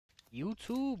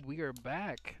YouTube, we are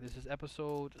back. This is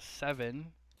episode 7.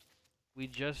 We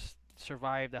just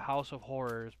survived the House of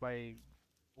Horrors by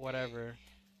whatever.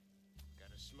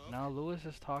 Got a smoke? Now Lewis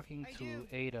is talking I to do.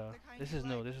 Ada. The kind This you is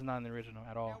new. like. This is not in the original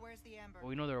at Now all. where's the amber? But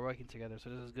we know they're working together, so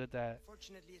this is good that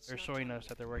Fortunately, it's they're not showing on us me.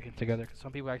 that they're working together. Because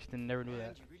some people actually never knew that.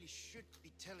 And you really should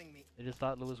be telling me. They just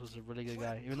thought Lewis was a really good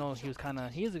guy, even though he was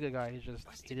he is a good guy.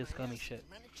 He did scummy shit.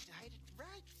 Managed to hide it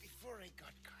right before I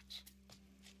got caught.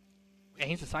 And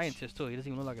he's a scientist too. He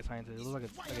doesn't even look like a scientist. He looks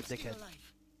like a dickhead.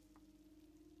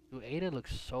 Dude, Ada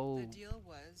looks The so. deal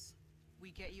was,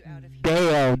 we get you out of here.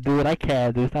 Damn, dude, I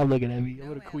can't, dude. Stop looking at me. No I'm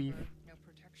gonna queef. amber, no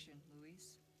protection,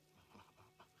 Luis.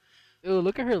 Dude,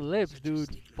 look at her lips, dude.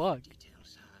 Fuck.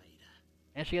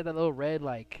 And she got that little red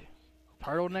like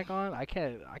turtleneck on. I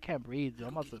can't breathe, dude.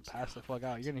 I'm about to pass the fuck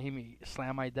out. You're gonna hear me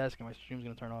slam my desk and my stream's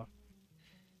gonna turn off.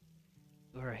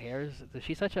 Her hair's.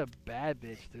 She's such a bad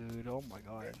bitch, dude. Oh my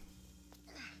god.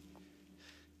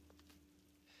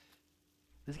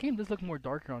 This game does look more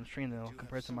darker on stream though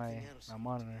compared to my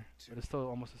monitor, but it's still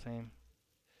almost the same.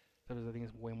 Except I think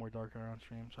it's way more darker on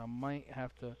stream, so I might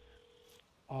have to.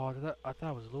 Oh, I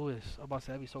thought it was Lewis. I was about to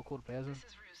say that'd be so cool to play as him. This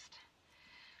is Roost.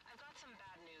 I've got some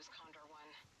bad news, Condor One.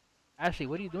 Ashley,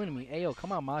 what are you doing to me? Ayo,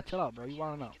 come on, ma, chill out, bro. You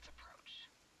wanna know? Its approach.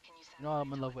 Can you send You know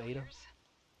I'm in me love with Ada. players?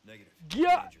 Negative.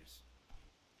 Yeah. Dangerous.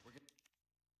 We're gonna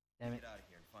Damn it. get out of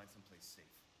here and find someplace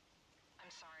safe. I'm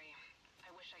sorry.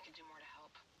 I wish I could do more to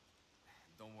help.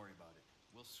 Don't worry about it.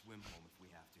 We'll swim home if we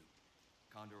have to.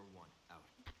 Condor 1, out.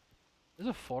 There's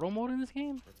a photo mode in this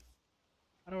game? Let's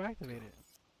How do I activate it?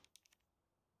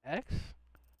 X?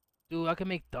 Dude, I can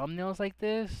make thumbnails like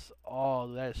this?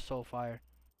 Oh, that is so fire.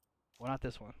 Well, not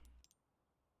this one.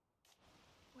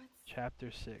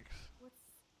 Chapter 6. What's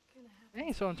gonna happen?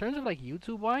 Hey, so in terms of like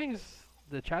YouTube wise,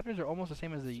 the chapters are almost the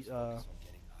same as the getting out of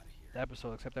here.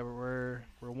 episode, except that we're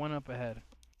one up ahead.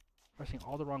 Pressing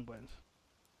all the wrong buttons.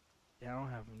 Yeah, I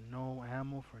don't have no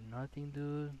ammo for nothing,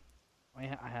 dude. I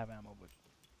have ammo, but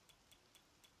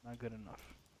not good enough.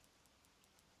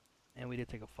 And we did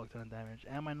take a fuck ton of damage.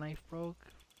 And my knife broke.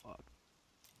 Fuck.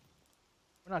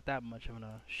 We're not that much of in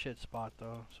a shit spot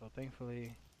though, so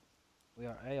thankfully we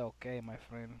are A-okay, my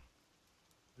friend.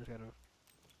 Just gotta.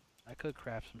 I could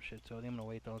craft some shit too. I think I'm gonna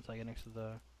wait though until I get next to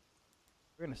the.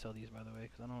 We're gonna sell these by the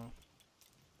way, cause I don't.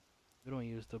 We don't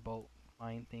use the boat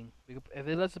mine thing. We could, if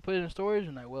it lets us put it in storage,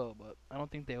 then I will. But I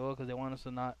don't think they will, cause they want us to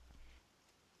not.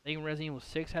 I think Resident Evil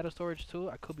 6 had a storage too.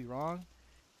 I could be wrong.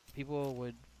 People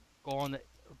would go on the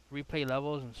replay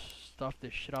levels and stuff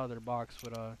this shit out of their box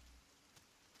with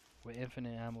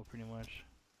infinite ammo, pretty much.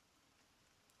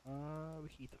 We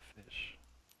can eat the fish.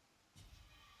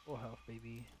 Full health,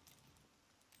 baby.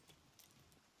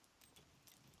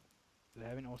 Dude,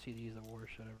 having OCD is the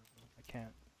worst shit ever. I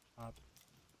can't stop.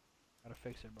 Gotta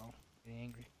fix it, bro. Getting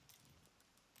angry.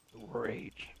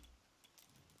 Rage.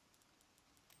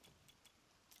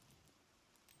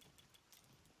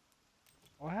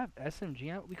 Oh, I have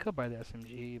SMG. We could buy the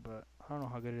SMG, but I don't know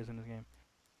how good it is in this game.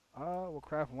 We'll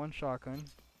craft one shotgun.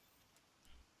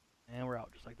 And we're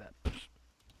out, just like that.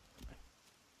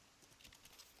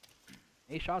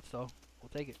 8 shots, though. We'll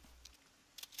take it.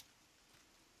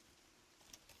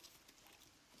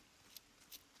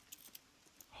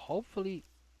 Hopefully.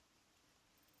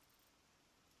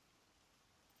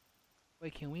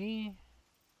 Wait, can we?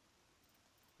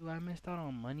 Dude, I missed out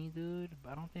on money, dude.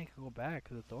 But I don't think I can go back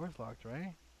because the door's locked,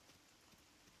 right?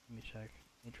 Let me check.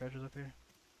 Any treasures up here?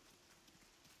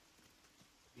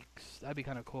 That'd be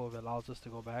kind of cool if it allows us to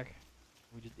go back.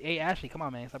 We just. Hey, Ashley, come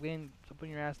on, man. Stop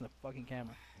putting your ass in the fucking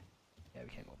camera. Yeah, we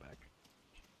can't go back.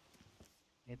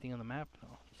 Anything on the map? No.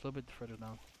 Just a little bit further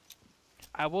down.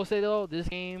 I will say though, this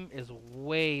game is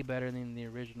way better than the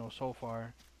original so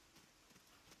far.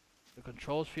 The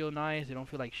controls feel nice. They don't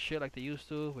feel like shit like they used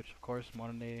to, which of course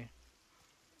modern day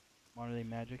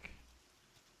magic.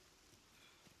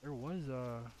 There was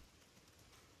a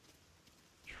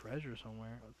treasure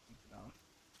somewhere. Let's keep it down.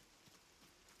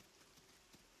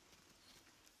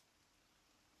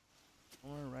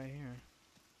 Somewhere right here.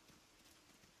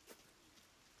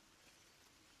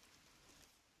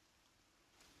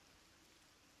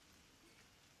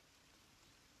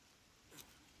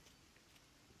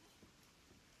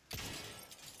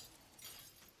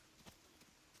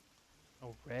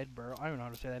 Oh, red burrow. I don't know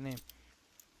how to say that name.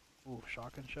 Ooh,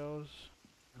 shotgun shells.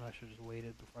 I should have just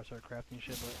waited before I started crafting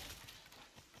shit, but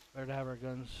better to have our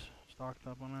guns stocked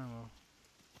up on ammo.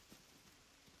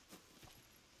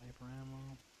 Sniper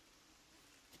ammo.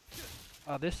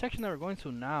 This section that we're going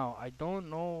to now, I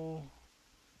don't know.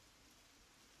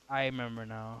 I remember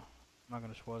now. I'm not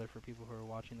gonna spoil it for people who are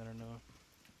watching that are new.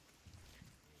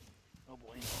 Oh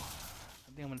boy.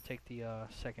 I think I'm gonna take the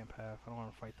second path. I don't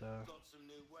want to fight the Got some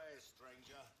new wares,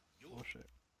 stranger. bullshit.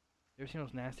 You ever seen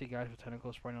those nasty guys with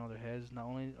tentacles sprouting on their heads? Not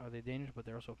only are they dangerous, but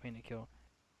they're also a pain to kill.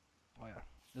 Oh yeah,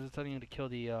 this is telling you to kill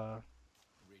the Ready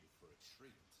for a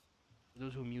treat.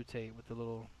 those who mutate with the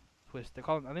little twist. They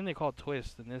call it, I think they call it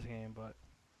twist in this game, but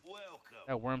Welcome.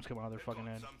 that worms come out of their We've fucking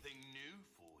got head. something new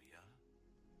for you.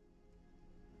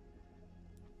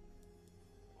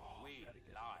 We like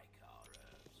our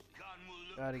herbs. Gun will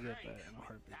look Gotta get great that in a with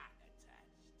heartbeat. that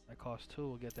attached. That costs 2.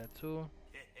 We'll get that too.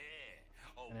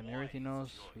 Oh, And then why everything is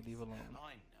else, choice? we leave alone.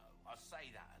 I know, I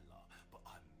say that a lot, but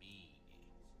I mean it.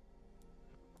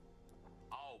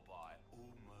 I'll buy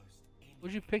almost anything.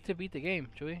 Who'd you pick to beat the game,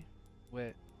 Chewy?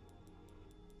 Wait.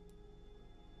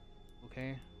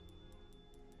 Okay.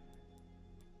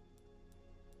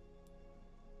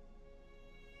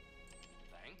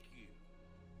 Thank you.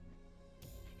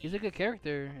 He's a good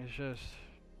character. It's just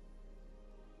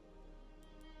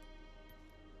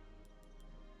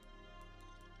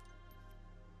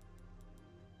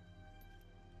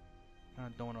I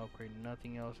don't want to upgrade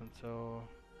nothing else until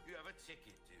You have a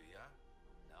ticket, do ya?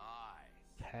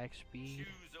 Nice. attack speed.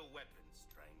 Choose a weapon,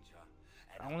 stranger.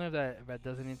 And I wonder if that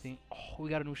does anything. Oh, we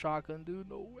got a new shotgun, dude.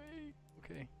 No way.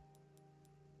 Okay.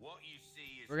 what you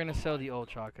see is We're gonna what sell I the old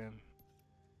look. shotgun.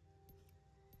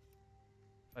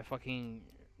 I fucking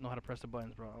know how to press the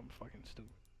buttons, bro. I'm fucking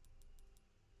stupid.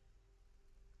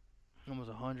 Almost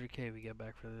 100K we get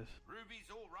back for this. Ruby's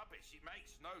all rubbish. It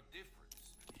makes no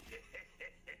difference.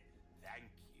 Thank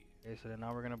you. Okay, so then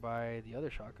now we're gonna buy the other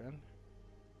shotgun.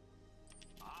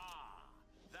 Ah,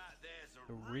 that there's a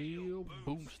The real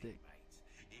boomstick. mate.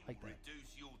 It Like will that.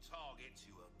 reduce your target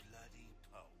to a bloody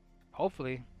pulp.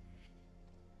 Hopefully.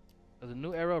 There's a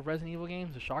new era of Resident Evil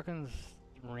games. The shotgun's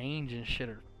range and shit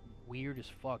are weird as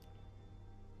fuck.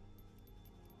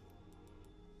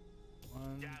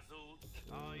 One. Dazzled,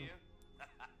 are two. you?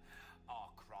 Our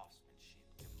craftsmanship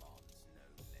demands no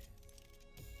less.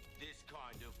 This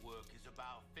kind of work is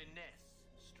about finesse,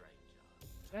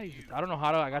 stranger. Yeah, I don't know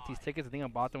how to. I got these tickets. I think I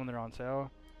bought them when they're on sale.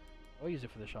 I'll use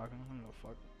it for the shotgun. I don't know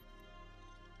fuck.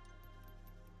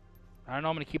 I don't know.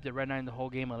 I'm gonna keep the Red 9 the whole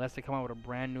game unless they come out with a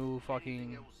brand new Anything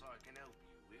fucking else I can help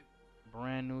you with?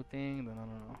 brand new thing. Then I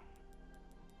don't know.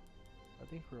 I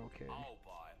think we're okay. I'll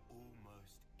buy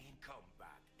almost in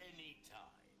comeback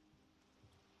anytime.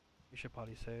 We should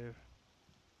probably save.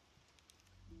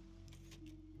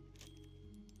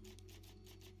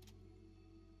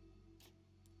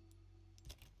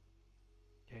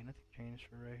 Okay, nothing changed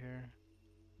for right here.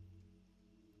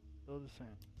 Still the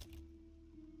same.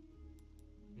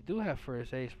 We do have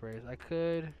first aid sprays. I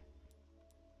could.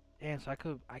 Damn, so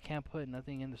I can't put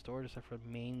nothing in the storage except for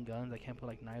main guns. I can't put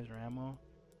like knives or ammo.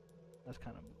 That's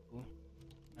kind of cool.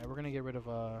 Alright, we're gonna get rid of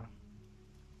the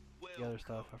other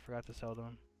stuff. I forgot to sell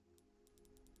them.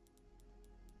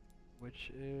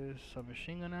 Which is some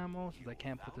machine gun ammo, since I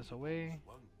can't put this away.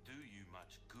 Won't do you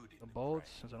much good in The the bolts,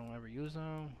 grave. since I don't ever use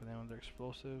them. But then they're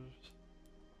explosives.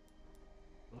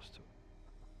 Those two.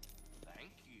 Thank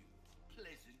you.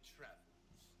 Pleasant travels.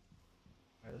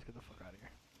 Alright, let's get the fuck out of here.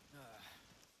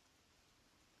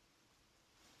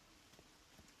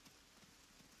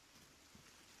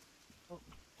 Oh.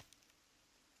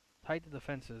 Tight the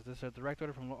defenses. This is a direct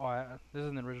order from. This is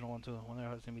an original one too. I wonder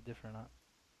how it's gonna be different or not.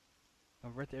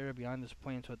 Convert the area beyond this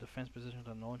point into a defense position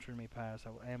that no intruder may pass.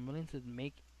 I am willing to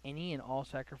make any and all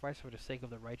sacrifice for the sake of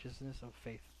the righteousness of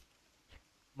faith.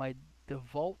 My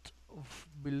devout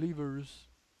believers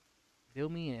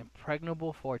build me an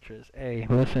impregnable fortress. Hey,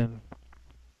 listen.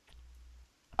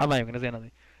 I'm not even gonna say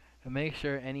nothing. And make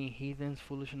sure any heathens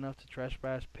foolish enough to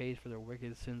trespass pays for their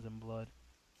wicked sins and blood.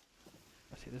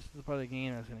 Let's see, this is the part of the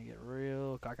game that's gonna get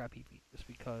real caca pee pee. Just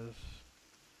because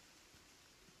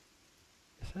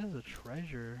it says a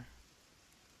treasure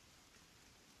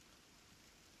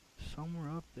somewhere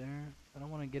up there. I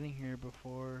don't want to get in here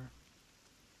before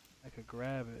I could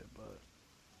grab it, but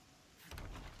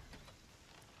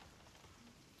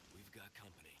We've got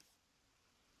company.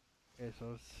 okay,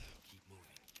 so it's Keep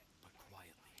moving, but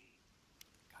quietly.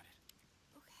 Got it?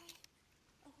 Okay.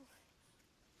 Oh,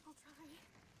 I'll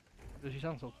try. dude, she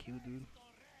sounds so cute, dude.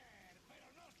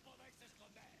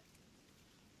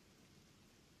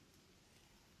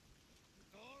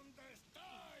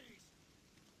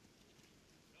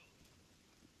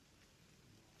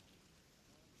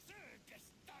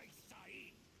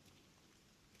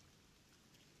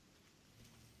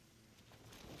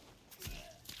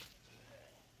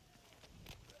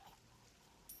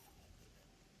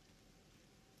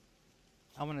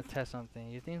 I'm gonna test something.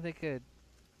 You think they could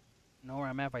know where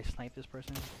I'm at if I snipe this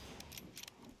person?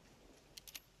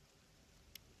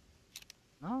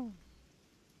 No.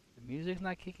 music's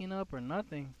not kicking up or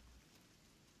nothing.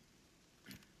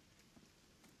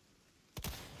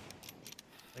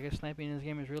 I guess sniping in this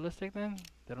game is realistic then?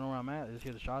 They don't know where I'm at, they just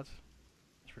hear the shots.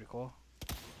 That's pretty cool.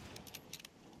 I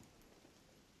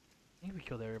think we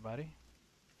killed everybody.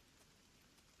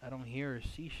 I don't hear or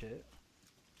see shit.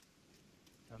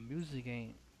 The music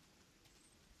ain't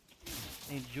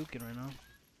juking right now.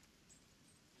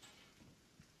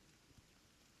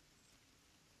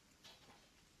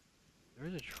 There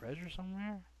is a treasure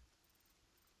somewhere?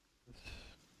 It's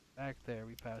back there,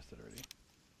 we passed it already.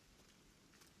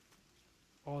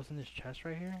 Oh, it's in this chest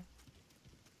right here?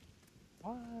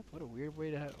 What? What a weird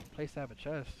way to have place to have a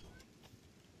chest.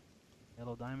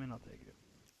 Yellow diamond, I'll take it.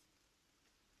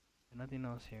 And nothing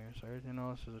else here, so everything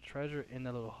else is a treasure in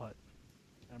that little hut.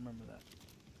 I remember that.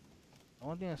 The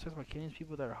only thing that sucks about killing these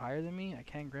people that are higher than me, I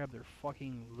can't grab their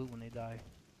fucking loot when they die.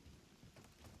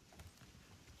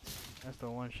 That's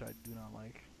the one shot I do not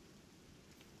like.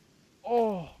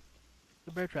 Oh!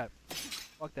 The bear trap.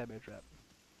 Fuck that bear trap.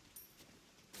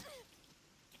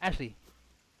 Ashley.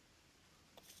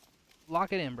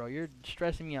 Lock it in, bro. You're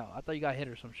stressing me out. I thought you got hit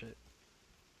or some shit.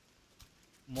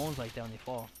 Moans like that when they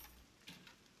fall.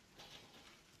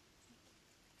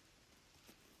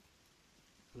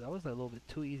 That was a little bit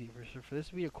too easy for this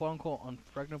to be a quote-unquote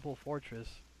unpregnable fortress.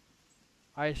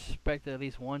 I expected at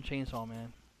least one chainsaw,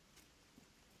 man.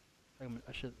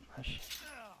 I should.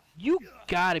 You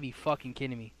gotta be fucking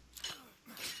kidding me.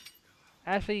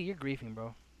 Ashley, you're griefing,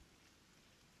 bro.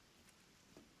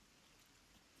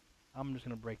 I'm just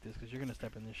gonna break this because you're gonna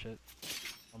step in this shit.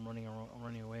 I'm running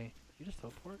away. Did you just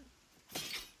teleport?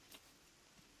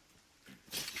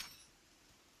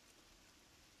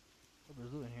 Oh,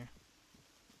 there's loot in here.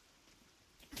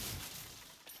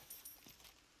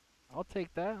 I'll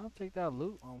take that. I'll take that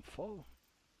loot on full.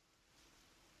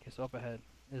 Okay, so up ahead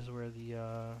is where the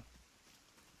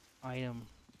item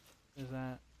is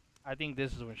at. I think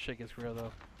this is when shit gets real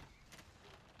though.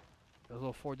 Those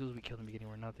little 4 dudes we killed in the beginning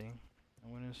were nothing.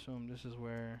 I'm gonna assume this is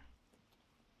where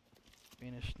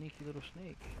being a sneaky little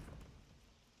snake.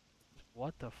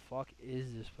 What the fuck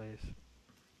is this place?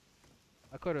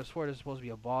 I could have swore this is supposed to be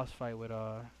a boss fight with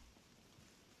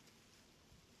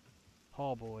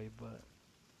Tall Boy, but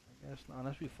I guess not,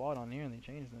 unless we fought on here and they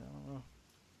changed it. I don't know.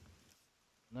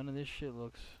 None of this shit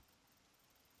looks.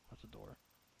 What's the door?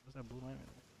 What's that blue line right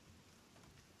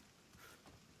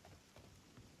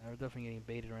there? We're definitely getting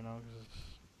baited right now because it's.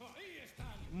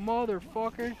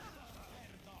 Motherfucker!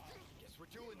 Guess we're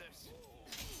doing this.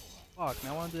 Fuck,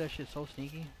 man, I wanna do that shit so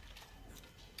sneaky.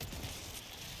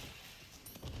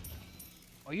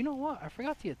 Oh, you know what? I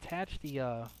forgot to attach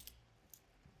the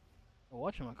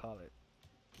whatchamacallit.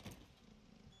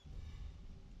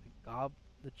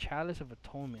 The Chalice of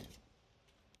Atonement.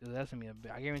 Dude, that's gonna be a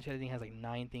bit. I guarantee that thing has like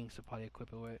 9 things to probably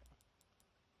equip it with.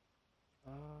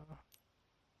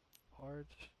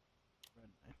 Parts. Red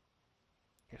knife.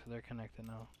 Okay, so they're connected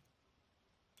now.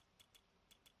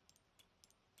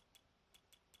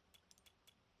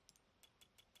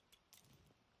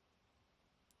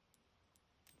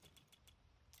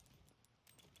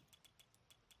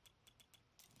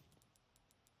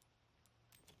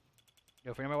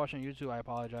 Yo, for anybody watching YouTube, I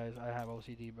apologize. I have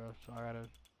OCD, bro, so I gotta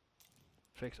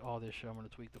fix all this shit. I'm gonna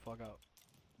tweak the fuck out.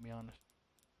 To be honest.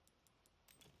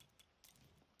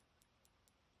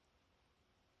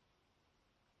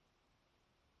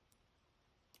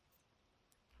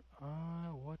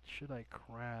 What should I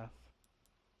craft?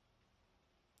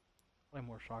 Probably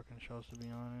more shotgun shells, to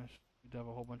be honest. We do have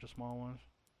a whole bunch of small ones.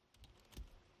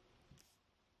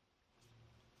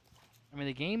 I mean,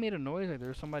 the game made a noise like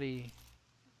there's somebody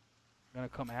gonna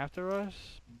come after us,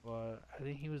 but I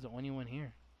think he was the only one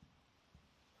here.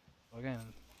 So again,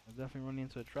 I'm definitely running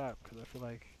into a trap because I feel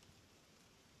like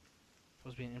it's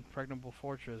supposed to be an impregnable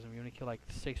fortress and we only kill like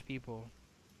 6 people.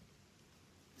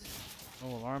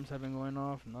 No alarms have been going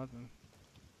off, nothing.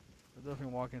 We're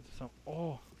definitely walking into some.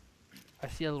 Oh, I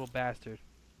see a little bastard.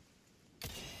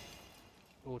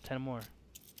 Oh, 10 more.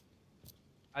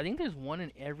 I think there's one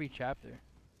in every chapter.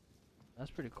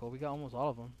 That's pretty cool. We got almost all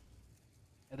of them.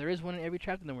 Yeah, there is one in every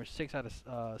chapter, then we're 6 out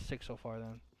of 6 so far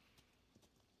then.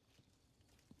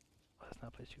 Oh, that's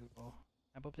not a place you could go.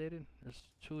 Map updated? There's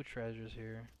 2 treasures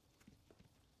here.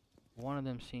 One of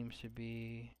them seems to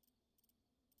be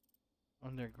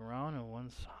underground and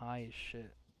one's high as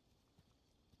shit.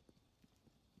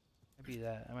 Might be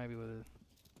that. That might be where the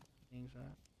thing's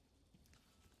at.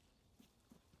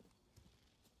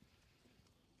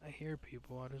 I hear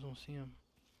people, I just don't see them.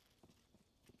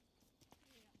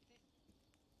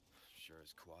 Sure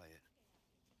is quiet.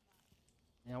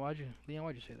 Yeah, Leon,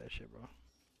 why'd you say that shit, bro?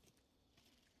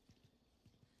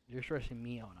 You're stressing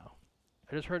me out now.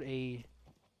 I just heard a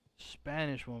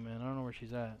Spanish woman. I don't know where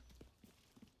she's at.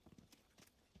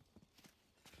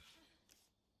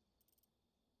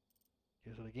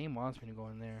 Okay, so the game wants me to go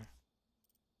in there.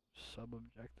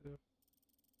 Sub-objective.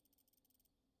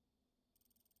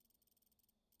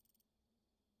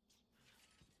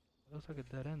 It looks like a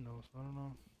dead end though, so I don't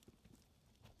know.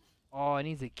 Oh, it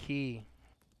needs a key.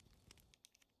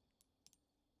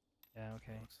 Yeah,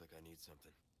 okay. Looks like I need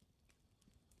something.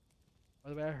 By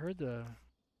the way, I heard the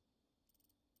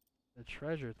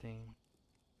treasure thing.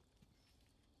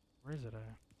 Where is it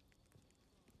at?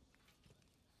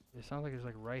 It sounds like it's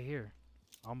like right here.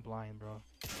 I'm blind, bro.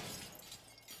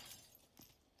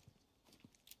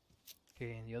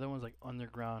 Okay, and the other one's like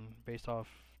underground based off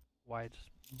why it's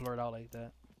blurred out like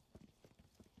that.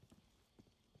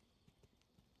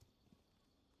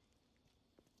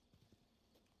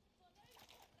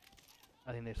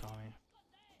 I think they saw me.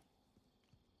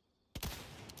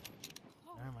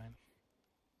 Never mind.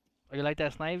 Oh, you like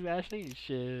that snipe, Ashley?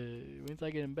 Shit. When's I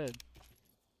get in bed?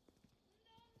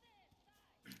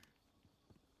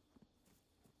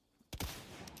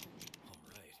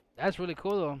 Alright. That's really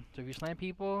cool though. So if you snipe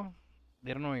people,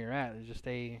 they don't know where you're at. They just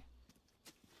stay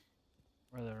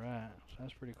where they're at. So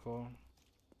that's pretty cool.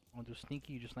 Want to do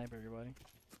sneaky, you just snipe everybody.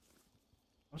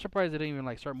 I'm surprised they didn't even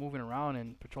like start moving around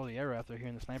and patrol the area after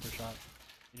hearing the sniper shot.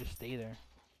 They just stay there.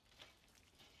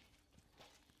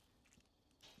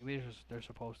 Maybe they're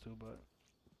supposed to, but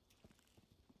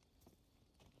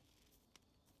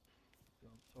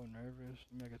I'm so nervous.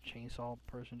 I'm like a chainsaw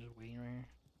person just waiting right here.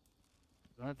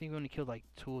 I think we only killed like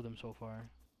 2 of them so far.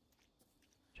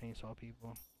 Chainsaw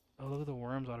people. Oh, look at the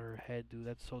worms out of her head, dude.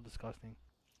 That's so disgusting.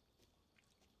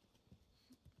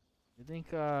 You think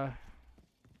that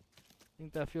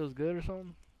feels good or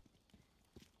something?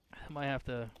 I might have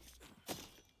to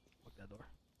lock that door.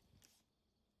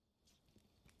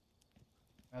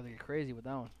 I have to get crazy with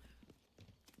that one.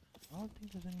 I don't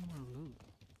think there's any more loot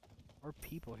or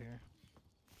people here.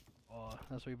 Oh,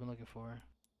 that's what we've been looking for.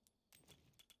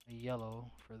 A yellow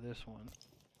for this one.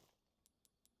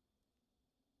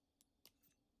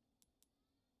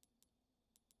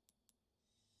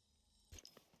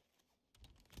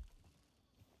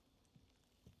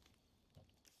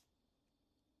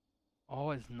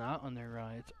 Oh, it's not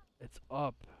underground. It's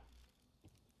up.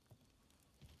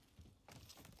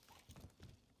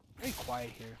 Very quiet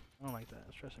here. I don't like that.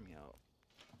 It's stressing me out.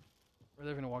 Or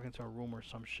they're gonna walk into a room or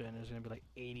some shit and there's gonna be like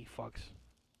 80 fucks.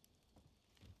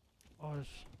 Oh, there's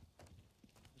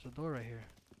a door right here.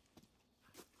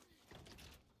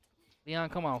 Leon,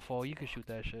 come on, fool. You can shoot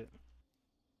that shit.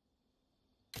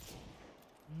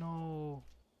 No.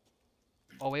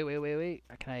 Oh, wait.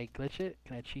 Can I glitch it?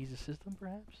 Can I cheese the system,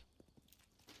 perhaps?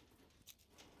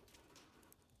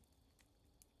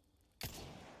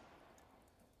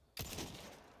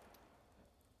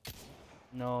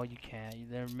 No, you can't.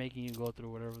 They're making you go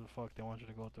through whatever the fuck they want you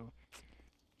to go through.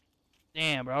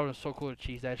 Damn, bro. It was so cool to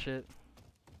cheese that shit.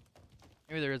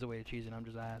 Maybe there is a way to cheese it. I'm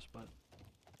just ass, but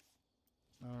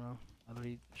I don't know. I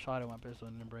literally shot it with my pistol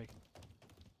and didn't break.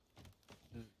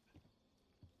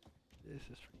 This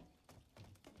is free.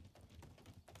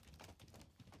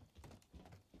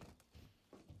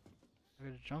 I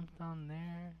gotta jump down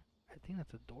there. I think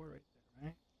that's a door right there,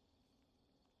 right?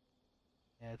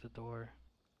 Yeah, it's a door.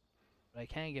 But I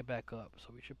can't get back up,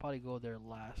 so we should probably go there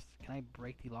last. Can I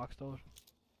break the locks though?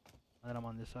 Now that I'm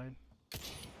on this side? Yeah,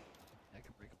 I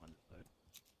can break them on this side.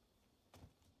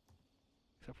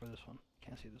 Except for this one.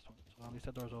 Can't see this one. So at least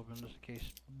that door's open just in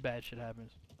case bad shit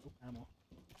happens. Oop, ammo.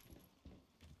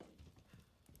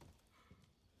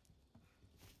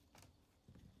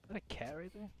 Is that a cat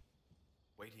right there?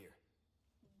 Wait here.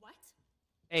 What?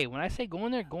 Hey, when I say go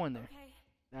in there, go in there. Okay.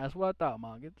 That's what I thought,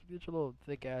 Mom. Get your little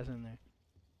thick ass in there.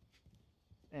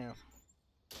 Damn.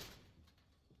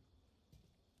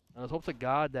 Let's hope to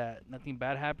God that nothing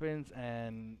bad happens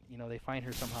and, you know, they find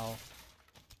her somehow.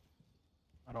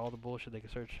 Out of all the bullshit they can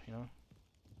search, you know?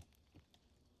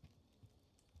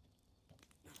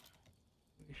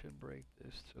 We should break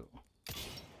this too.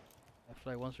 I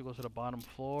feel like once we go to the bottom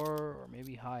floor, or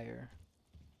maybe higher,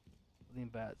 something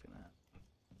bad's gonna happen.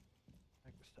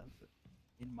 I can sense it.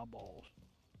 In my balls.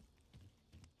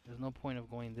 There's no point of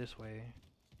going this way.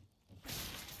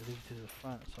 It leads to the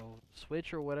front, so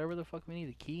switch or whatever the fuck we need.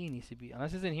 The key needs to be,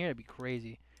 unless it's in here, it'd be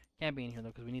crazy. Can't be in here though,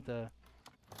 because we need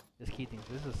this key thing.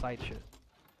 So this is side shit.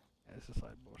 Yeah, this is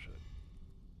side bullshit.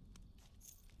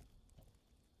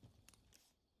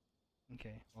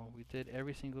 Okay, well we did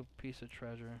every single piece of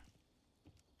treasure.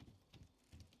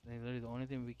 I think literally the only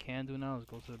thing we can do now is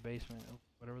go to the basement,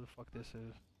 whatever the fuck this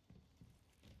is.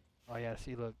 Oh yeah,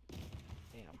 see, look.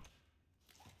 Damn.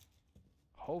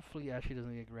 Hopefully Ashley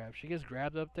doesn't get grabbed. If she gets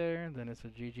grabbed up there, then it's a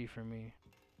GG for me.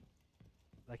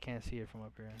 I can't see it from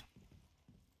up here.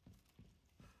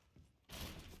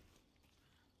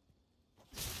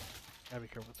 Gotta be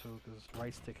careful too, because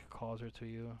right stick calls her to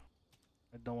you.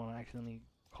 I don't want to accidentally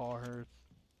call her.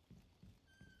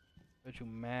 Bet you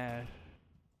mad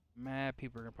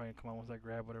people are gonna probably come out once I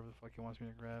grab whatever the fuck he wants me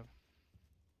to grab.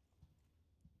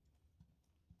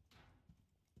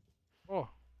 Oh,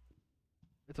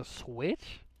 it's a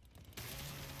switch?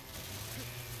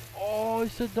 Oh,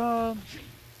 it's a dumb.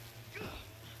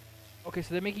 Okay,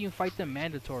 so they're making you fight them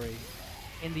mandatory.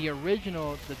 In the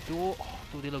original, the duel, oh,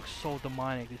 dude, they look so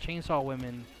demonic. The chainsaw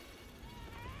women,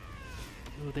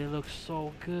 dude, they look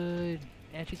so good.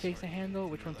 And she takes the handle.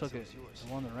 Which one took it? The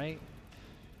one on the right?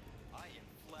 I am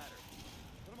flattered,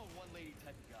 but I'm a one-lady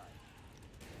type of guy.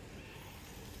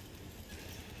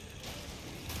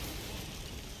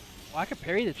 Oh, I could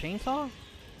parry the chainsaw?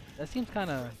 That seems kind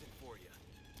of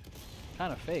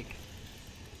fake.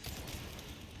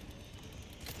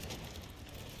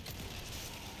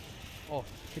 Oh,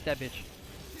 hit that bitch.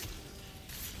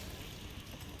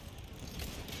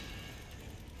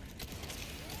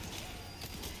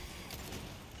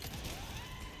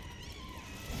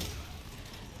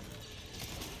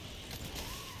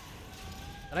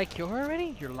 Did I kill her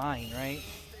already? You're lying, right?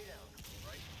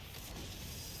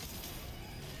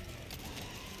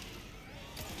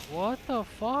 What the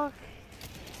fuck?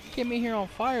 You came in here on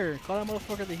fire. Call that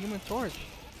motherfucker the Human Torch.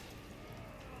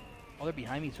 Oh, they're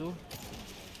behind me too?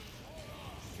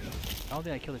 I don't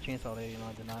think I killed the chainsaw lady, no,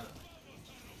 I did not.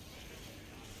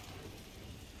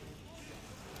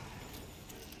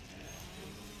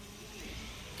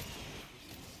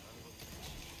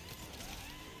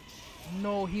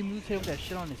 No, he mutated with that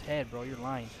shit on his head, bro. You're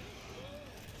lying.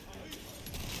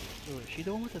 Dude, is she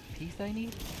the one with the piece that I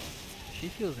need? She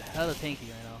feels hella tanky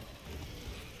right now.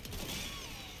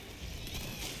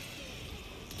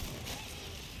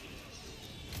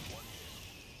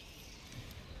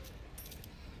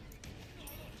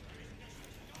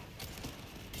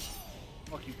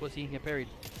 Fuck you, pussy. Get buried.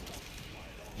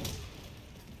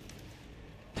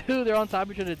 Dude, they're on top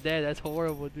of each other dead. That's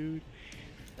horrible, dude.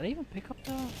 Did I even pick up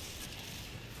the...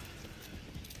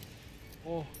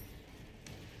 Oh.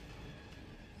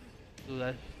 Dude,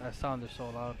 that sound is so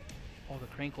loud. Oh, the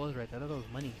crank was right there. I thought that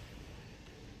was money.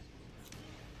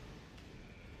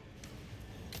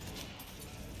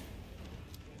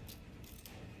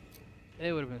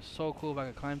 It would have been so cool if I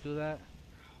could climb through that.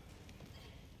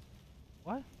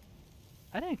 What?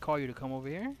 I didn't call you to come over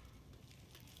here.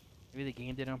 Maybe the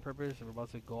game did it on purpose. If we're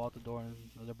about to go out the door and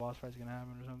another boss fight's gonna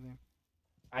happen or something.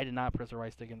 I did not press the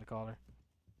right stick in the collar.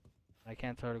 I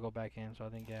can't tell her to go back in, so I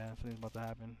think, yeah, something's about to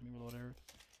happen. Let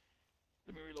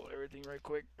me reload everything right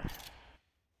quick.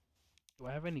 Do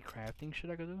I have any crafting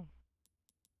shit I could do?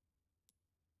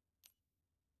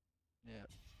 Yeah.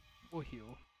 We'll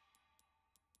heal.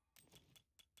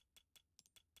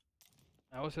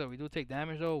 I would say that we do take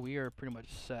damage though, we are pretty much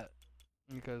set.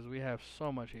 Because we have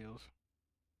so much heals.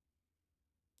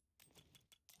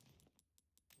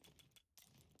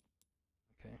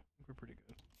 Okay, I think we're pretty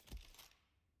good.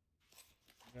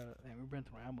 Damn, we ran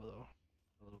through ammo though.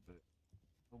 A little bit.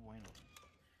 Oh bueno.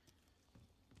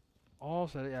 Oh,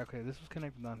 so yeah, okay, this was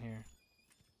connected down here.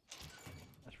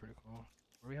 That's pretty cool.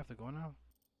 Where do we have to go now?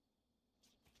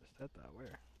 Just set that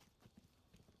where?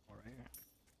 Oh, right here.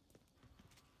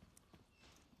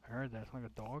 I heard that. It's like a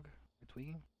dog. A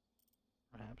tweaking?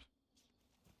 Perhaps.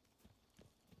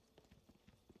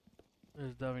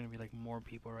 There's definitely gonna be like more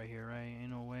people right here, right?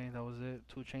 Ain't no way. That was it.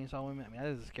 2 chainsaw women. I mean, that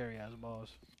is a scary ass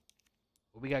boss.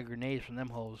 But we got grenades from them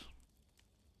hoes.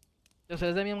 So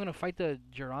does that mean I'm gonna fight the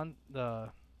Gigante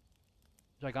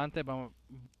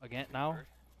again now?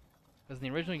 Because in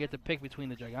the original you get to pick between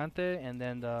the Gigante and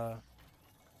then the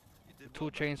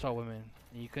 2 chainsaw women.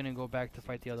 And you couldn't go back to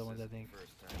fight the other ones, I think.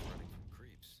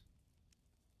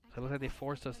 So it looks like they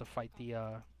forced us to fight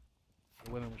the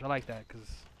women, which I like that, because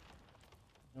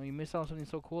you know, you miss out on something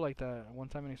so cool like that one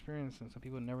time in experience, and some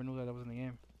people never knew that was in the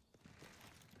game.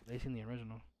 They seen the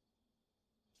original.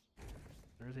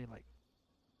 There's a like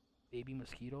baby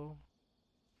mosquito.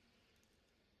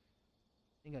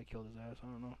 I think I killed his ass. I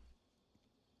don't know.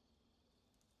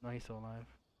 No, he's still alive.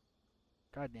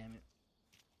 God damn it!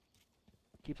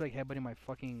 Keeps like headbutting my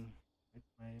fucking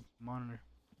my monitor.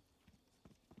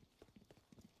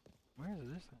 Where is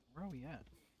this? Where are we at?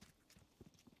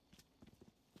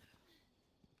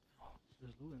 Oh,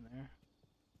 there's loot in there.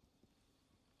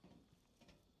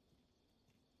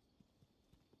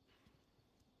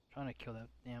 Trying to kill that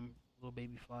damn little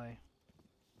baby fly.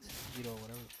 Mosquito,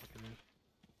 whatever the fuck it is.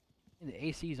 In the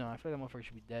AC zone, I feel like that motherfucker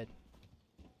should be dead.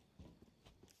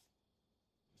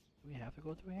 We have to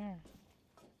go through here.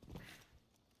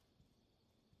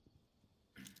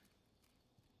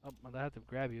 Oh, I had to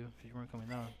grab you if you weren't coming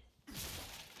down.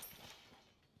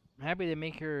 I'm happy they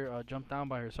make her jump down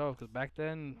by herself, because back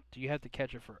then you had to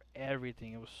catch her for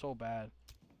everything. It was so bad.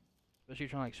 Especially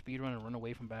trying to like speed run and run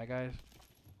away from bad guys.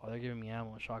 Oh, they're giving me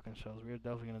ammo and shotgun shells. We're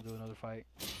definitely gonna do another fight.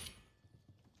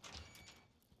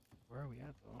 Where are we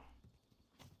at though?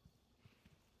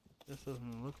 This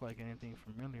doesn't look like anything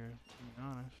familiar, to be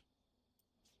honest.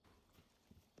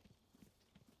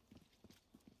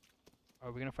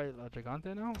 Are we gonna fight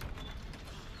Gigante now?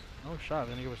 No shot.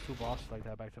 They're gonna give us 2 bosses like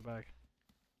that back to back.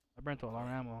 I burnt a lot of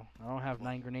ammo. I don't have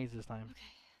 9 grenades this time.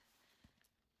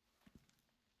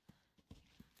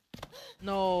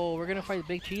 No, we're gonna fight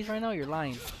Big Cheese right now? You're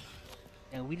lying.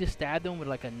 And we just stabbed him with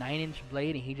like a 9-inch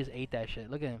blade and he just ate that shit.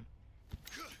 Look at him.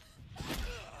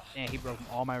 Damn, he broke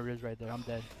all my ribs right there. I'm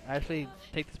dead. Actually,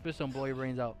 take this pistol and blow your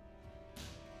brains out.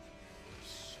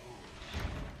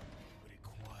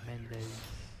 Mendez.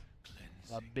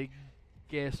 A big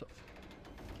guess.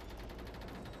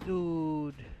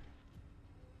 Dude.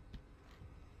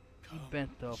 He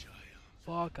bent the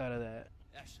fuck out of that.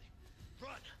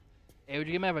 Hey, would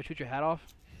you get mad if I shoot your hat off?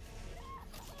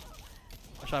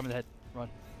 I shot him in the head. Run.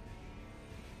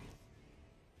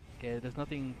 Okay, there's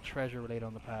nothing treasure related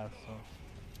on the path, so.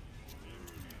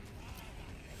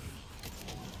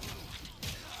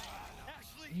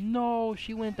 No,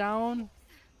 she went down.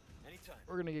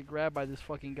 We're gonna get grabbed by this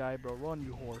fucking guy, bro. Run,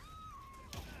 you whore.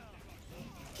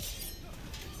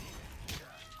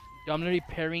 Yo, I'm literally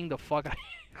parrying the fuck out of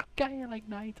guy like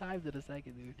 9 times in a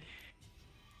second, dude.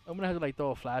 I'm gonna have to like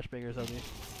throw a flashbang or something.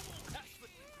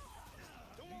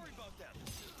 Don't worry about that.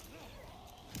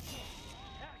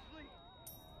 Ashley!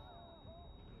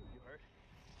 You hurt?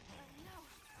 No,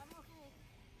 I'm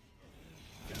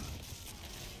okay.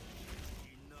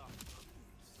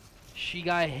 She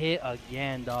got hit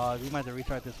again, dog. We might have to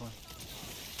retry this one.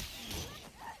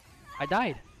 I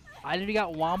died. I literally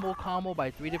got wombo combo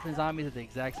by 3 different zombies at the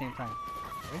exact same time.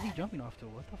 Where's he jumping off to?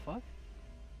 What the fuck?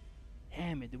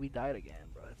 Damn it, dude, we died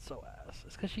again, bro. That's so ass.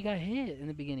 It's because she got hit in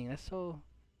the beginning. That's so...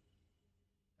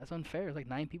 That's unfair. It's like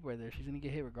 9 people right there. She's gonna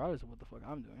get hit regardless of what the fuck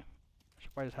I'm doing. I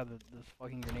should probably just have this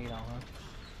fucking grenade out, huh?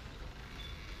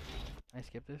 Can I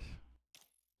skip this?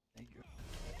 Thank you.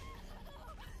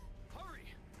 Hurry!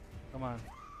 Come on.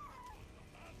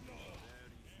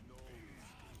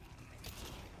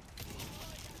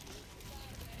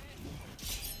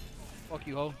 Fuck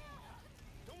you, ho.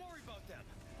 Don't worry about them.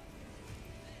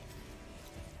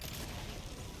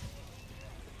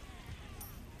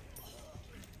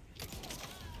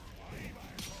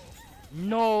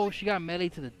 No, she got melee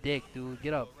to the dick, dude.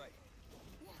 Get up. All right.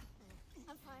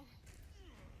 I'm fine.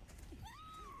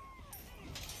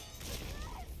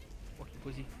 Fuck you,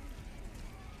 pussy.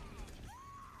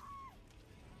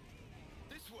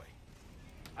 This way.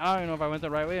 I don't even know if I went the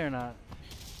right way or not.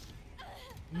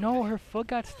 No, her foot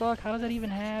got stuck. How does that even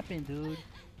happen, dude? We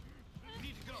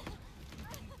need to go.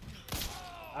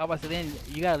 I was about to say, then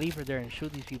you gotta leave her there and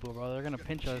shoot these people, bro. They're gonna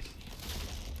pinch us.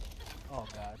 Oh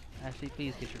god. Ashley,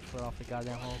 please get your foot off the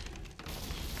goddamn hole.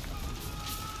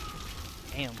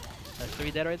 Damn. That's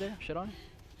 3 dead right there. Shit on.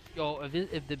 Yo,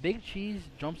 if the Big Cheese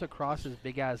jumps across this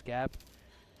big ass gap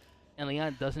and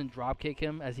Leon doesn't drop kick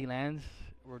him as he lands,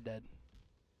 we're dead.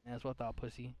 And that's what I thought,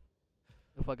 pussy.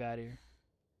 Get the fuck out of here.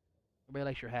 Everybody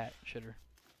likes your hat, shitter.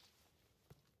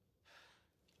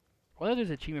 I wonder if there's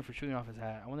an achievement for shooting off his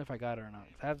hat. I wonder if I got it or not.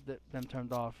 'Cause I have them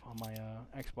turned off on my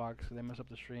Xbox, so they mess up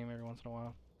the stream every once in a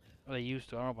while. Or they used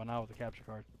to. I don't know about now with the capture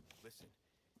card. Listen,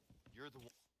 you're the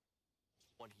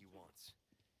one he wants.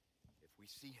 If we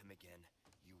see him again,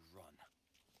 you run.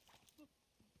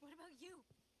 What about you?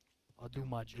 I'll do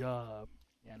my job.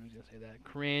 Yeah, I'm just gonna say that.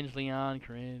 Cringe, Leon,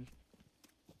 cringe.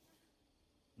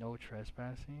 No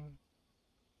trespassing.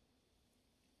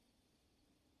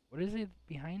 What is it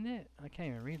behind it? I can't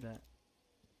even read that.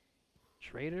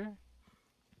 Trader?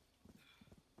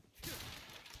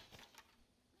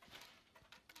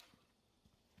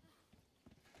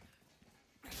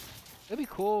 It'd be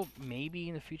cool, maybe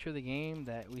in the future of the game,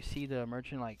 that we see the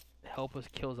merchant like help us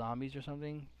kill zombies or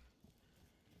something.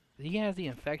 He has the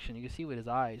infection, you can see with his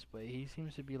eyes, but he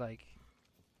seems to be like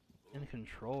in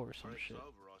control or some Break's shit. over,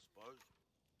 I suppose.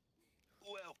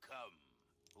 Welcome.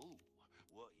 Ooh,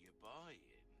 what you buying?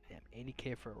 Damn,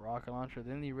 80k for a rocket launcher.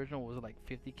 Then the original was like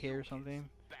 50k or something.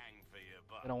 Bang for your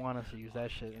buck. They don't want us to use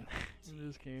that shit in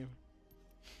this game.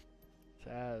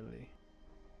 Sadly.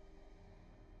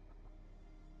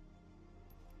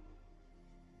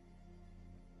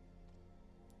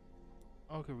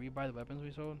 Oh, could we buy the weapons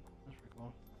we sold? That's pretty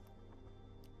cool.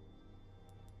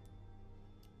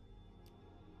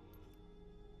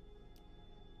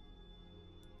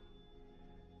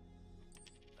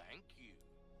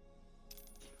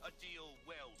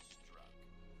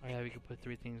 Yeah, we could put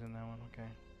 3 things in that one.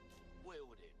 Okay. Well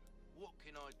then, what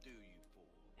can I do you for?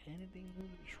 Anything to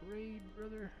trade,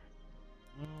 brother?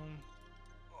 Oh,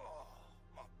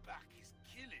 my back is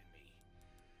killing me.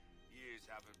 Years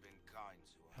haven't been kind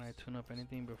to us. Can I tune up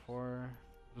anything before?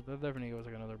 That definitely was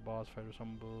like another boss fight or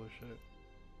some bullshit.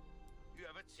 You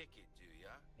have a ticket, do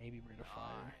ya? Maybe Ring of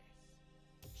Fire.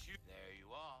 Nice. There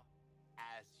you are,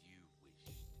 as you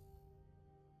wished.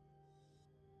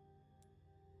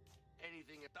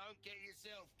 Anything, don't get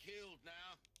yourself killed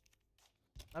now.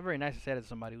 Not very nice to say that to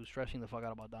somebody who's stressing the fuck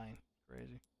out about dying.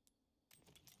 Crazy.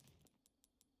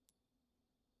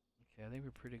 Okay, I think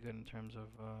we're pretty good in terms of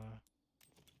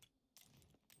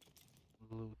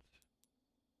loot.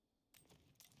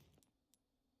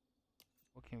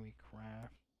 What can we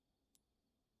craft?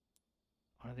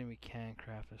 I don't think we can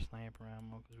craft a sniper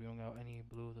ammo because we don't got any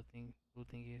blue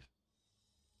thingies.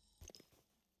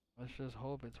 Let's just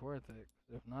hope it's worth it.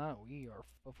 If not, we are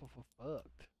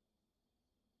fucked.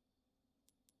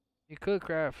 You could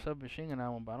craft submachine gun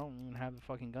ammo, but I don't even have the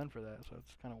fucking gun for that, so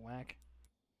it's kind of whack.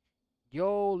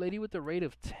 Yo, lady with the rate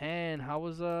of 10. How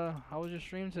was your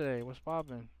stream today? What's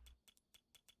poppin'?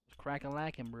 It's crackin'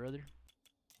 lacking, brother.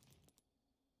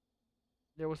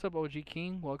 Yeah, what's up, OG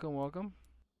King? Welcome, welcome.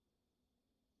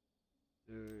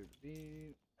 Dude,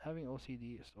 having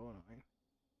OCD is so annoying.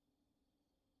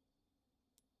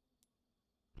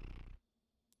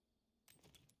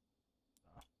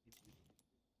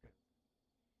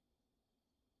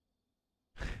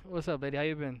 What's up, lady? How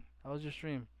you been? How was your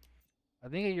stream? I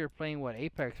think you're playing what,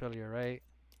 Apex earlier, right?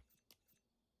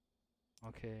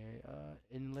 Okay,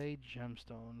 inlaid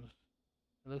gemstones.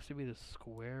 It looks to be the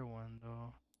square one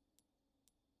though.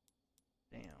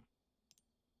 Damn.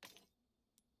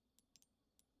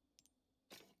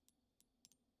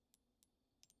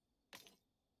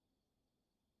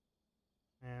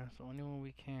 Yeah, it's the only one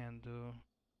we can do.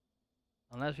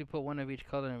 Unless we put one of each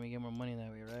color and we get more money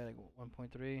that way, right? Like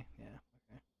 1.3? Yeah,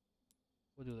 okay.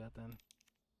 We'll do that then.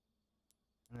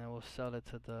 And then we'll sell it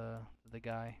to the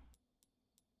guy.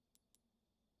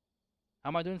 How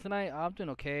am I doing tonight? I'm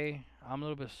doing okay. I'm a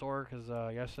little bit sore because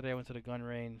yesterday I went to the gun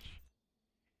range.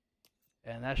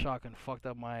 And that shotgun fucked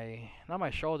up my, not my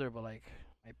shoulder, but like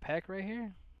my pec right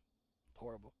here.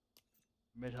 Horrible.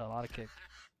 Bitch had a lot of kick.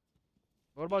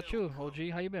 What about you,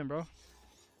 OG? How you been, bro?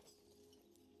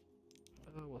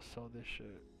 We'll sell this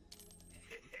shit.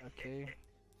 Okay.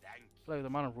 Like the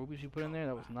amount of rubies you put in there,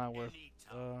 that was not worth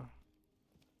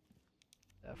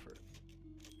effort.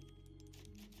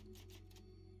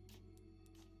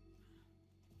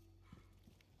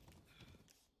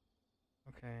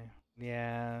 Okay.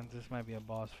 Yeah, this might be a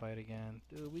boss fight again.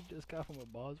 Dude, we just got from a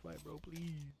boss fight, bro.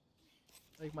 Please.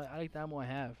 I like the ammo I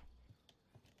have.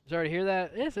 Sorry to hear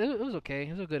that. It was okay.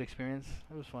 It was a good experience.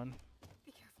 It was fun.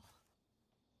 Be careful.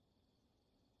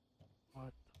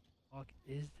 What the fuck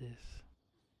is this?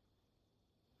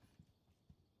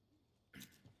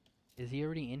 Is he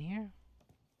already in here?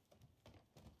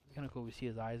 It's kind of cool. We see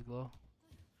his eyes glow.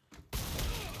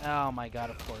 Oh my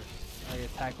god, of course. I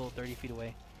get tackled 30 feet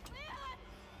away.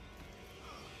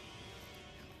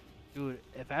 Dude,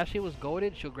 if Ashley was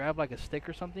goated, she'll grab like a stick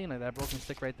or something, like that broken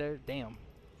stick right there. Damn.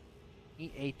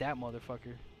 He ate that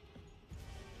motherfucker.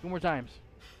 2 more times.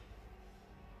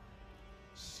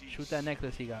 Shoot that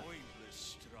necklace he got.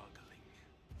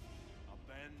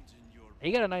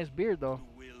 He got a nice beard though.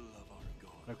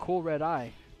 And a cool red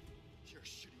eye. You're a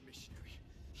shitty missionary.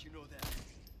 You know that.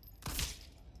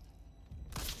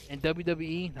 In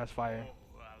WWE, that's fire.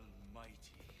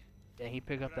 Yeah, he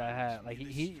picked up that hat. Like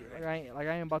like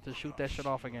I ain't about to shoot that shit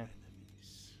off again.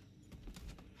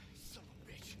 Son of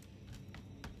a bitch.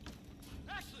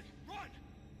 Ashley, run!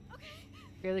 Okay.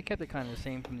 Yeah, they kept it kind of the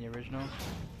same from the original.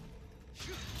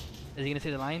 Is he gonna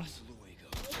say the line?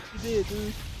 He did,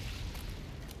 dude.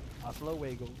 Hasta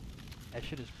luego. That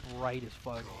shit is bright as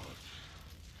fuck.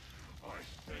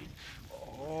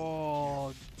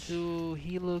 Oh, dude,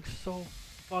 he looks so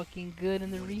fucking good in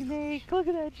the remake. Look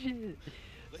at that shit.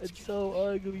 It's so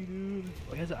ugly, dude.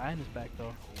 Oh, he has an eye on his back,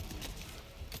 though.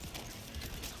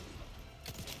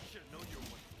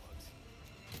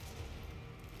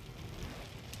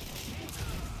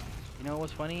 You know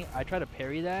what's funny? I tried to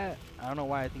parry that. I don't know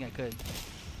why I think I could.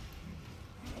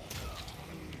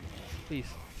 Please,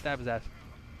 stab his ass.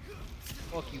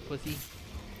 Fuck you, pussy.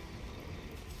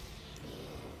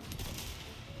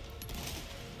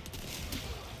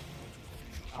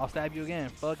 I'll stab you again.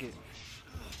 Fuck it.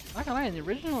 Not gonna lie, in the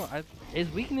original, his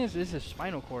weakness is his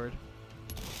spinal cord.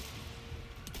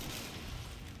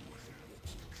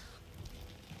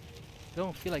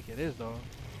 Don't feel like it is though.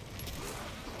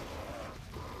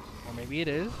 Or maybe it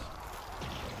is.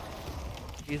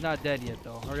 He's not dead yet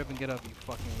though. Hurry up and get up, you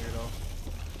fucking weirdo.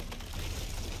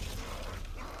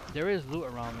 There is loot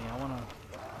around me. I wanna.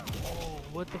 Oh,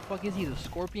 what the fuck is he? The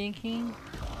Scorpion King?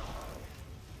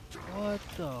 What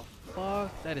the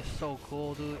fuck? That is so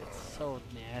cool, dude. It's so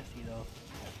nasty though.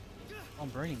 I'm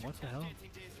burning. What the hell? Dancing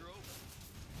days are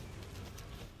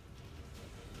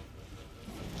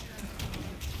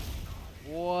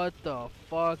over. What the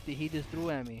fuck did he just throw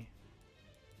at me?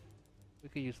 We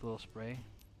could use a little spray.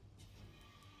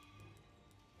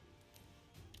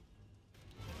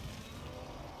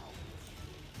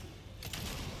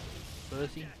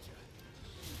 Pussy.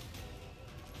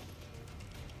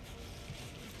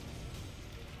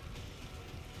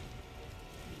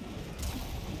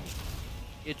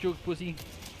 Get juked, pussy.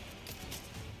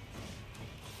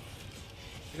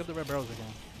 Pick up the red barrels again.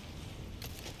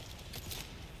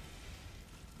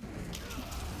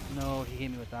 No, he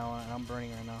hit me with that one, and I'm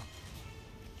burning right now.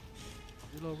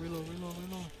 Reload, reload, reload,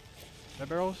 reload. Red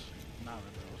barrels? Not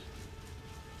red barrels.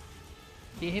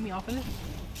 Can you hit me off of this?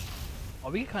 Oh,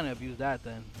 we can kind of abuse that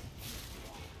then.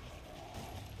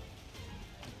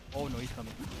 Oh no, he's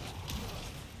coming.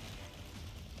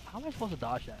 How am I supposed to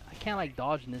dodge that? I can't like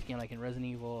dodge in this game like in Resident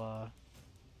Evil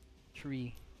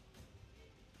 3.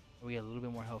 We get a little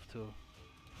bit more health too.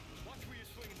 Watch where you're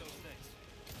swinging those things.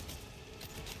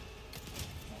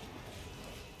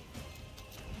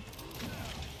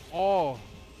 Oh!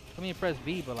 I mean press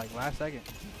B, but like last second.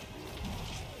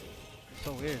 It's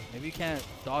so weird. Maybe you can't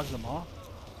dodge them all?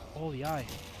 Holy eye.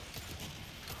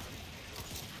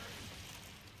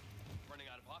 Running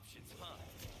out of options, huh?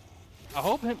 I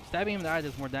hope stabbing him in the eye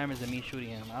does more damage than me shooting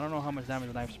him. I don't know how much damage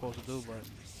the knife's supposed to do, but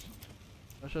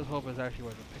let's just hope it's actually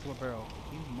worth it. Pick up a barrel.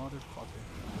 You motherfucker.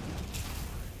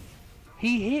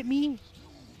 He hit me?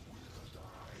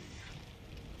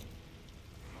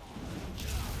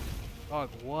 Dog,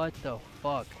 what the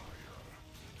fuck?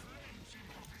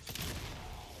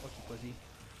 Fuck you, pussy.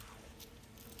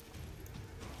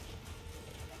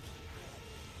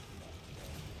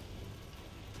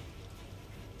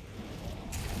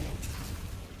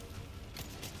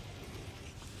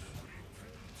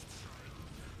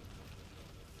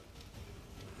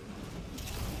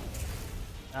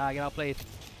 I get outplayed.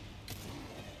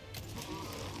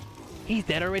 He's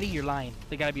dead already? You're lying.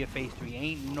 They gotta be a phase 3.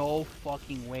 Ain't no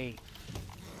fucking way.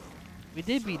 We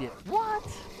did beat it. What?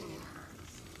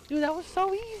 Dude, that was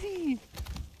so easy.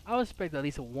 I was expecting at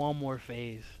least one more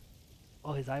phase.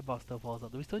 Oh, his eyeball still falls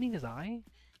up. Do we still need his eye?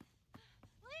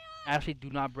 Actually, do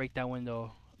not break that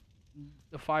window.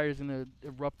 The fire's gonna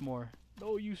erupt more.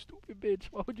 No, you stupid bitch.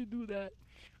 Why would you do that?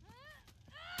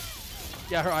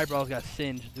 Yeah, her eyebrows got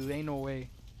singed, dude. Ain't no way.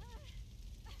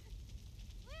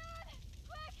 Leon!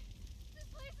 Quick! This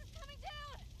place is coming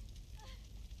down!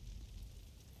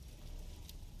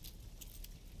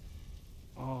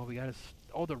 Oh, we gotta.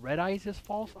 Oh, the red eye is his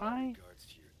false eye? Regards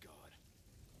to your god.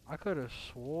 I could have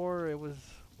swore it was.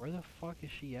 Where the fuck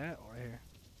is she at? Right here.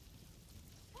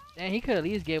 And he could at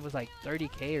least gave us like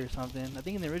 30k or something. I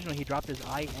think in the original he dropped his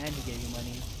eye and he gave you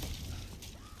money.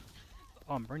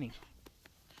 Oh, I'm burning.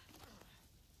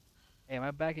 Hey,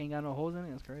 my back ain't got no holes in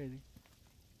it. It's crazy.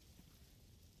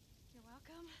 You're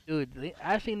welcome. Dude,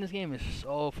 Ashley in this game is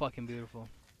so fucking beautiful.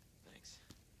 Thanks.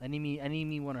 I need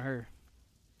me one of her.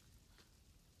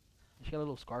 She got a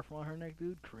little scarf on her neck,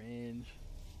 dude. Cringe.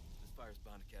 This fire's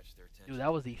bound to catch their attention. Dude,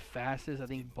 that was the fastest I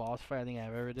think boss fight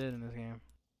I've ever did in this game.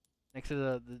 Next to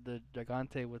the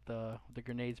Gigante with the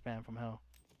grenade spam from hell.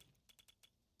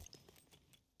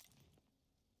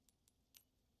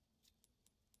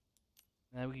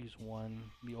 Now we can use one.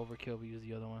 Be overkill. We use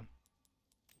the other one.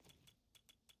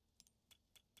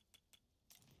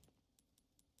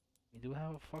 We do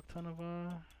have a fuck ton of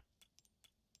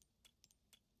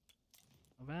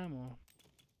ammo.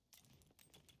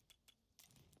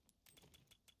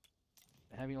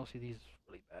 Having OCD is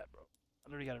really bad, bro. I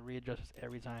literally gotta readjust this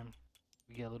every time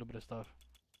we get a little bit of stuff.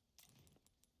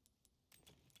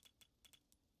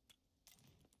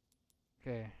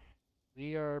 Okay.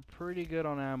 We are pretty good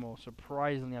on ammo,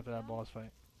 surprisingly, after that boss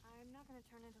fight. I'm not gonna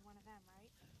turn into one of them, right?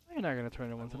 You're not gonna turn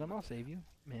into one of them. I'll save you.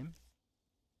 I'm him.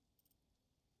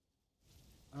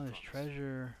 Oh, there's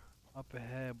treasure up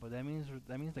ahead, but that means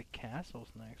the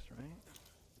castle's next, right?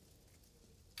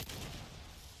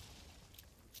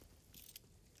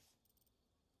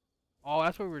 Oh,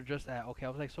 that's where we were just at. Okay, I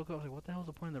was like so close. I was like, what the hell's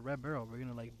the point of the red barrel? We're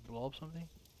gonna like blow up something?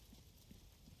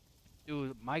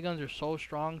 Dude, my guns are so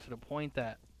strong to the point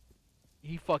that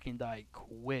he fucking died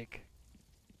quick.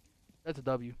 That's a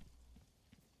W.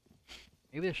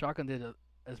 Maybe the shotgun did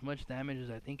as much damage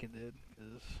as I think it did,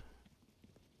 because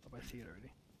I see it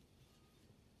already.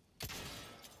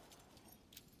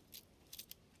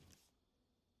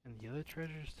 And the other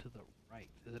treasure's to the right.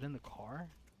 Is it in the car?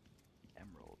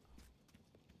 Emerald.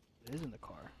 It is in the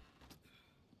car.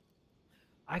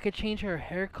 I could change her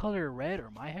hair color red or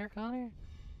my hair color?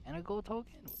 And a gold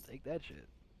token? We'll take that shit.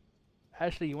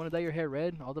 Ashley, you want to dye your hair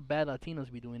red? All the bad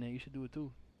Latinos be doing it. You should do it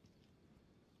too.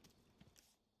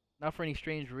 Not for any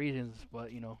strange reasons,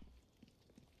 but you know.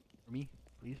 For me,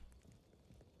 please.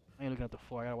 I ain't looking at the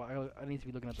floor. I need to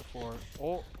be looking at the floor.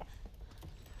 Oh.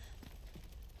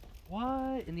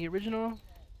 What? In the original,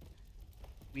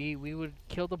 we would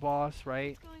kill the boss,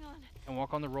 right? What's going on? And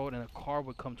walk on the road, and a car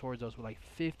would come towards us with like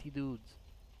 50 dudes.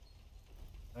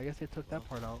 I guess they took that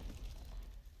part out.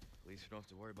 At least we don't have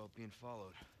to worry about being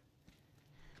followed.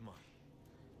 Come on.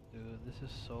 Dude, this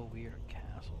is so weird.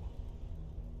 Castle.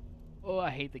 Oh, I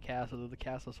hate the castle. Dude. The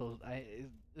castle so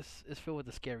this is filled with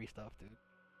the scary stuff, dude.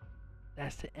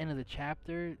 That's the end of the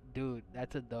chapter, dude.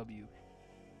 That's a W.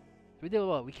 So we did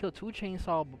what? We killed 2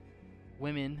 chainsaw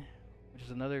women, which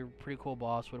is another pretty cool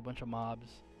boss with a bunch of mobs,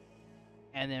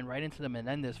 and then right into the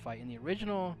Menendez fight. In the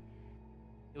original,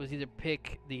 it was either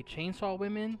pick the chainsaw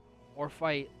women or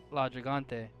fight La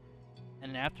Gigante,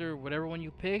 and after whatever one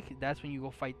you pick, that's when you go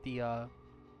fight the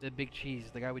big cheese,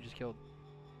 the guy we just killed.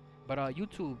 But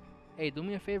YouTube, hey, do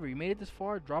me a favor. You made it this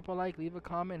far. Drop a like, leave a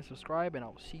comment, and subscribe, and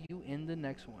I'll see you in the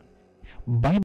next one. Bye.